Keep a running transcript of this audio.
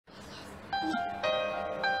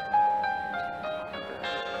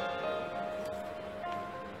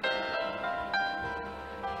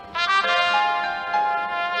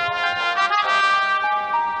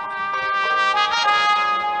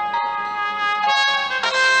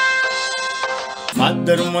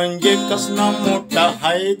Father म्हणजे कसला मोठा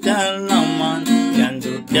हाय त्यांना मान, त्यांचा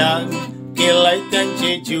त्याग केलाय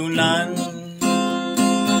त्यांचे जीवनान.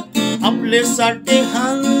 आपले साठी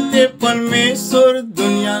हानते परमेश्वर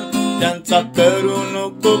दुनियान, त्यांचा करू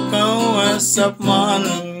नको कवस अपमान.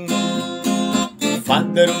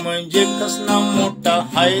 फादर म्हणजे कसला मोठा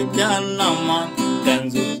हाय त्यांना मान,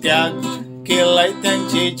 त्यांचा त्याग केलाय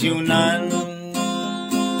त्यांचे जीवनान.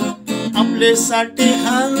 आपले साठी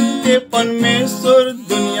हानते परमेश्वर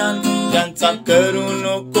दुनियान, त्यांचा करू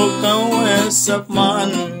नको कवस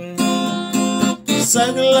अपमान.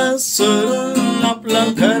 सगळं सोडून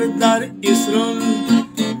आपलं घरदार इसरून,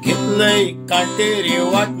 घेतलंय काटेरी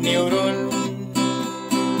वाट निवरून.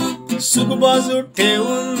 सुख बाजू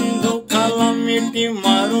ठेवून दुःखाला मिठी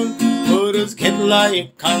मारून, पुरुष घेतलाय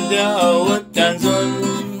खांद्यावर त्यांजून.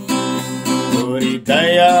 थोडी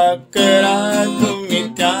दया करा तुम्ही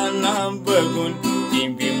त्यांना बघून, ती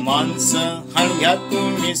बी माणसं हाण घ्या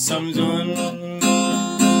तुम्ही समजून.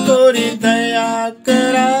 थोडी दया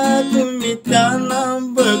करा तुम्ही त्यांना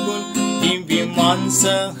बघून, ती बी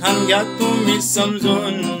माणसं हाण घ्या तुम्ही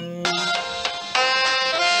समजून.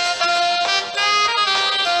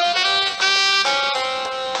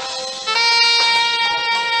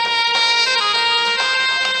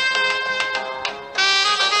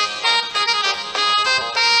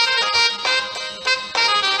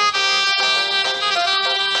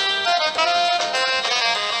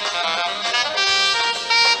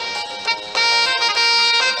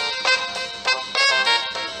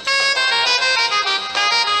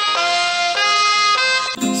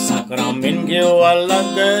 साक्रामेंट घेवायला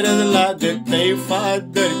गरज लागतय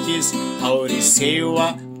फादरचीच, आवरी सेवा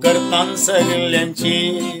करतान सगळ्यांची.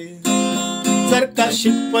 जर का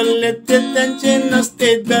शिकवले ते त्यांचे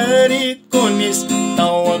नसते दरी कोणीस,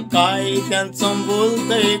 तव काय त्यांचं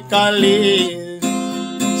बोलतय काली.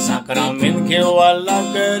 साक्रामेंट घेवायला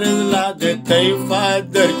गरज लागतय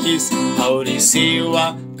फादरचीच, आवरी सेवा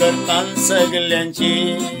करतान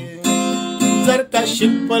सगळ्यांची. जर का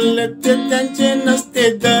शिकवले ते त्यांचे नसते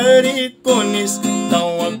दरी कोणीस,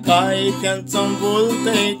 तव काय त्यांचं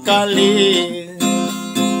बोलतय काली.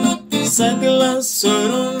 सगळं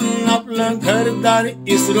सोडून आपलं घरदार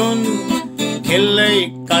इसरून, घेतलंय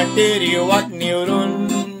काटेरी वाट निवरून.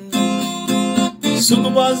 सुख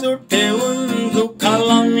बाजू ठेवून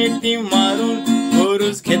दुःखाला मिठी मारून,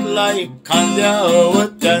 पुरुष घेतलाय खांद्यावर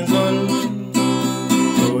त्यांजून.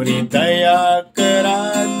 थोडी दया करा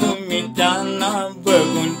तुम्ही त्यांना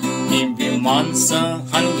बघून, ती बी माणसं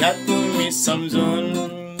हाण घ्या तुम्ही समजून.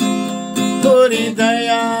 थोडी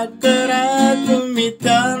दया करा तुम्ही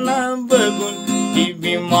त्यांना बघून, ती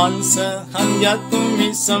बी माणसं हाण घ्या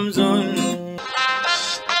तुम्ही समजून.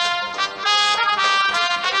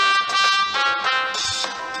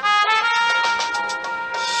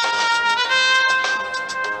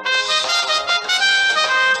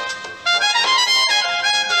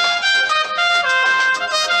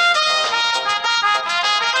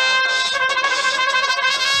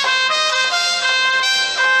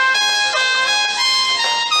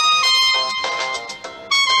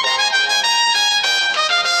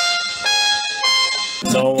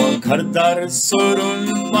 जेव्हा घरदार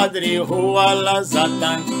सोडून पादरी होवाला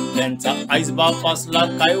जातान, त्यांचा आईस बाप असला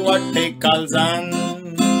काय वाटते काळजान.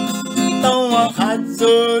 तेव्हा हात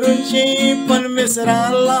जोडूनशी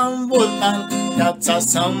परमेश्वराला बोलतान, त्याचा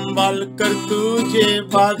संभाळ कर तुझे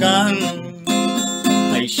बागान.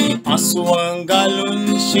 ऐशी आसू घालून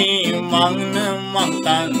शी मागणं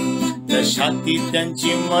मागतान, तर छाती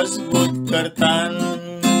त्यांची मजबूत करतान.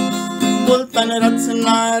 बोलताना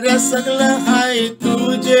रचणाऱ्या सगळं हाय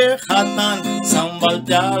तुझे हातान, संभाळ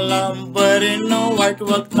त्याला बरे न वाईट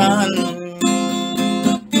वक्तान.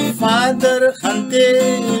 फादर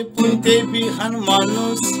हानते पुनते बी हान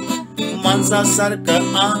माणूस,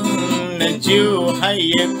 माणसासारखं आन जीव हाय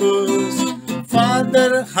एकूच.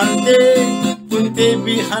 फादर हानते पुनते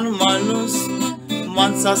बी हान माणूस,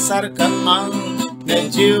 माणसासारखं आन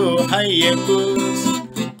जीव हाय एकूच.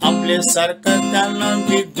 आपले सारखं त्यांना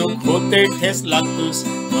बी दुःख होते ठेस लागतोस,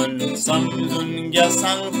 म्हणून समजून घ्या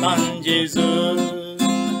सांगतान जेजू.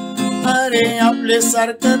 अरे आपले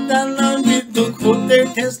सारखं त्यांना बी दुःख होते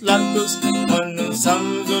ठेस लागतोस, म्हणून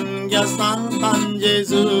समजून घ्या सांगतान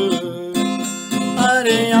जेजू.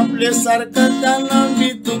 अरे आपले सारखं त्यांना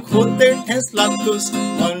बी दुःख होते ठेस लागतोस,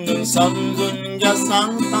 म्हणून समजून घ्या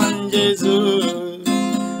सांगतान जेजू.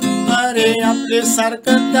 अरे आपले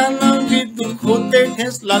सारखं त्यांना बी दुःख होते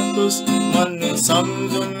ठेस लागतोस, म्हणून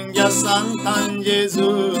समजून घ्या सांगतान जेजू.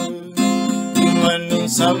 म्हणून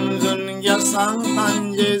समजून घ्या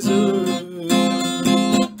सांगतान जेजू.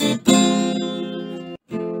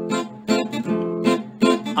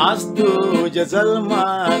 आज तुझ्या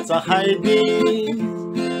जन्माचा हाय दिस,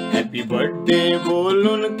 हॅपी बर्थडे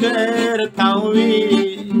बोलून करतावी,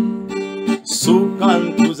 सुखान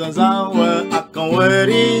तुझं जाव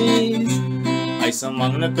अकवरीस, ऐसा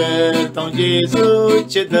मागणं करता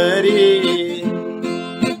जेजूचे दरी,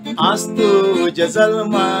 आज तुझ्या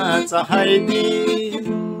जन्माचा हाय दिस,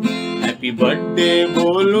 हॅपी बर्थडे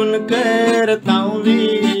बोलून करतावी,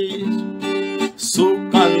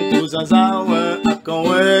 सुखान तुझं जाव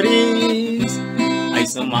अकवरीस,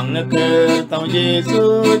 ऐसा मागणं करता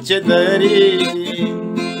जेजूचे दरी,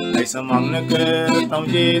 ऐसा मागणं करता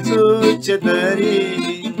जेजूचे दरी,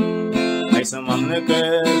 ऐसा मागणं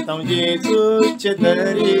करता जेजूचे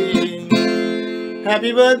दरी.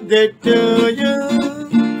 Happy birthday to you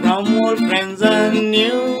from old friends and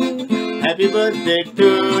new. Happy birthday to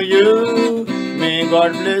you, may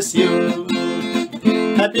God bless you.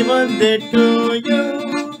 Happy birthday to you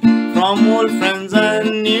from old friends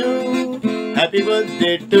and new. Happy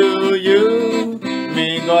birthday to you,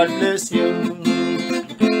 may God bless you.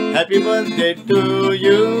 Happy birthday to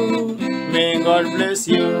you, may God bless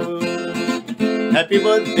you. Happy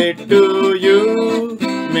birthday to you,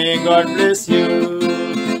 may God bless you.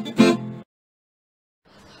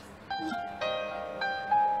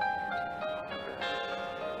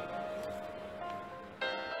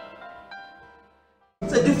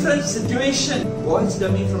 It's a different situation. Boys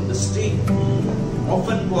coming from the street,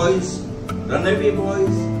 often boys, runaway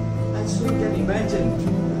boys, and so you can imagine.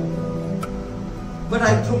 But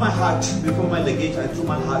I threw my heart, before my luggage, I threw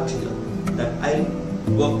my heart here, that I'll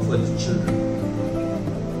work for the children.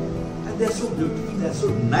 And they're so beautiful, they're so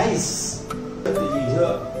nice.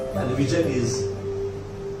 Here, and the vision is,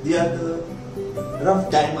 they are the rough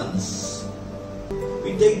diamonds.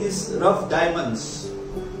 We take these rough diamonds,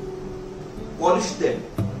 polish them,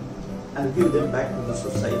 and give them back to the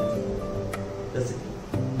society. That's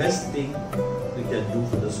the best thing we can do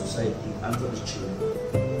for the society and for the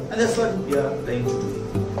children. And that's what we are trying to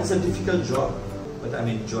do. It's a difficult job, but I'm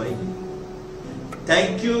enjoying it.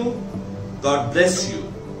 Thank you. God bless you.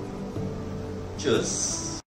 Cheers.